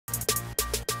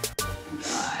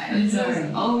This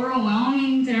is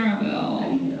overwhelming,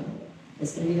 terrible.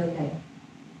 It's gonna be okay.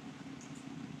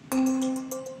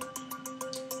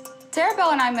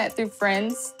 Tarabelle and I met through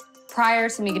friends prior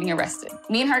to me getting arrested.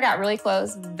 Me and her got really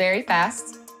close very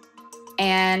fast,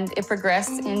 and it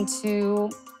progressed into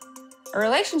a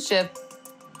relationship.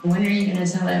 When are you gonna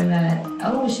tell him that,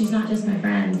 oh, she's not just my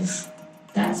friend,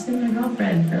 that's been my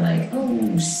girlfriend for like,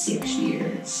 6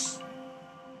 years?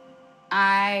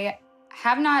 I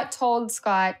have not told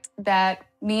Scott that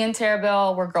me and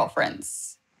Tarabelle were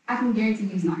girlfriends. I can guarantee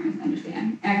he's not going to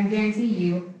understand. And I can guarantee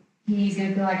you he's going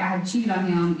to feel like I have cheated on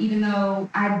him, even though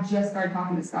I just started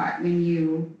talking to Scott when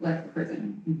you left the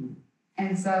prison. Mm-hmm.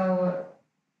 And so...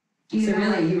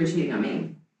 really, you were cheating on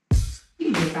me?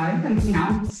 You did, Scott.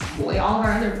 Boy, all of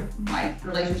our other,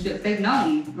 relationships, they've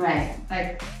known. Right.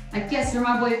 Like, yes, you're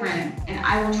my boyfriend, and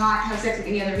I will not have sex with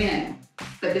any other men.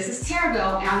 But this is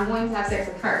Tarabelle, and I'm going to have sex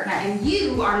with her. Now, and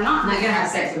you are not going to have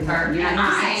sex with her. You're and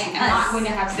not I sex with am us. not going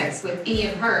to have sex with any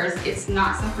of hers. It's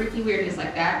not some freaky weirdness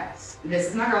like that. This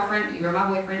is my girlfriend. You're my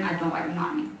boyfriend. I don't like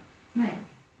monotony. Right.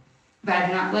 But I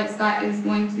do not feel like Scott is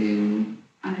going to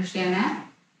understand that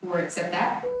or accept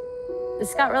that. The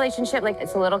Scott relationship,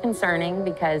 it's a little concerning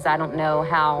because I don't know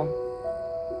how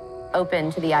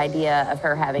open to the idea of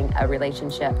her having a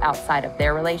relationship outside of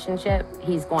their relationship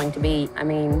he's going to be.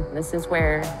 This is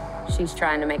where she's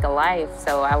trying to make a life,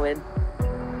 so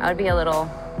I'd be a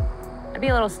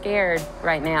little scared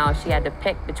right now if she had to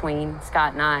pick between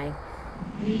Scott and I.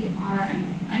 We are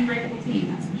an unbreakable team,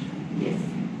 that's for sure. Yes.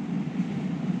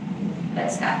 But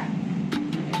Scott,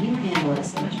 you handle it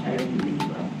so much better than you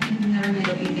will. I've never made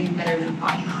anything better than a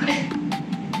potty mouth.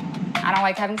 I don't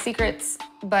like having secrets,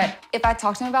 but if I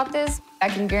talk to him about this, I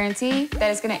can guarantee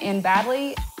that it's gonna end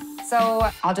badly. So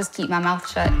I'll just keep my mouth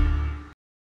shut.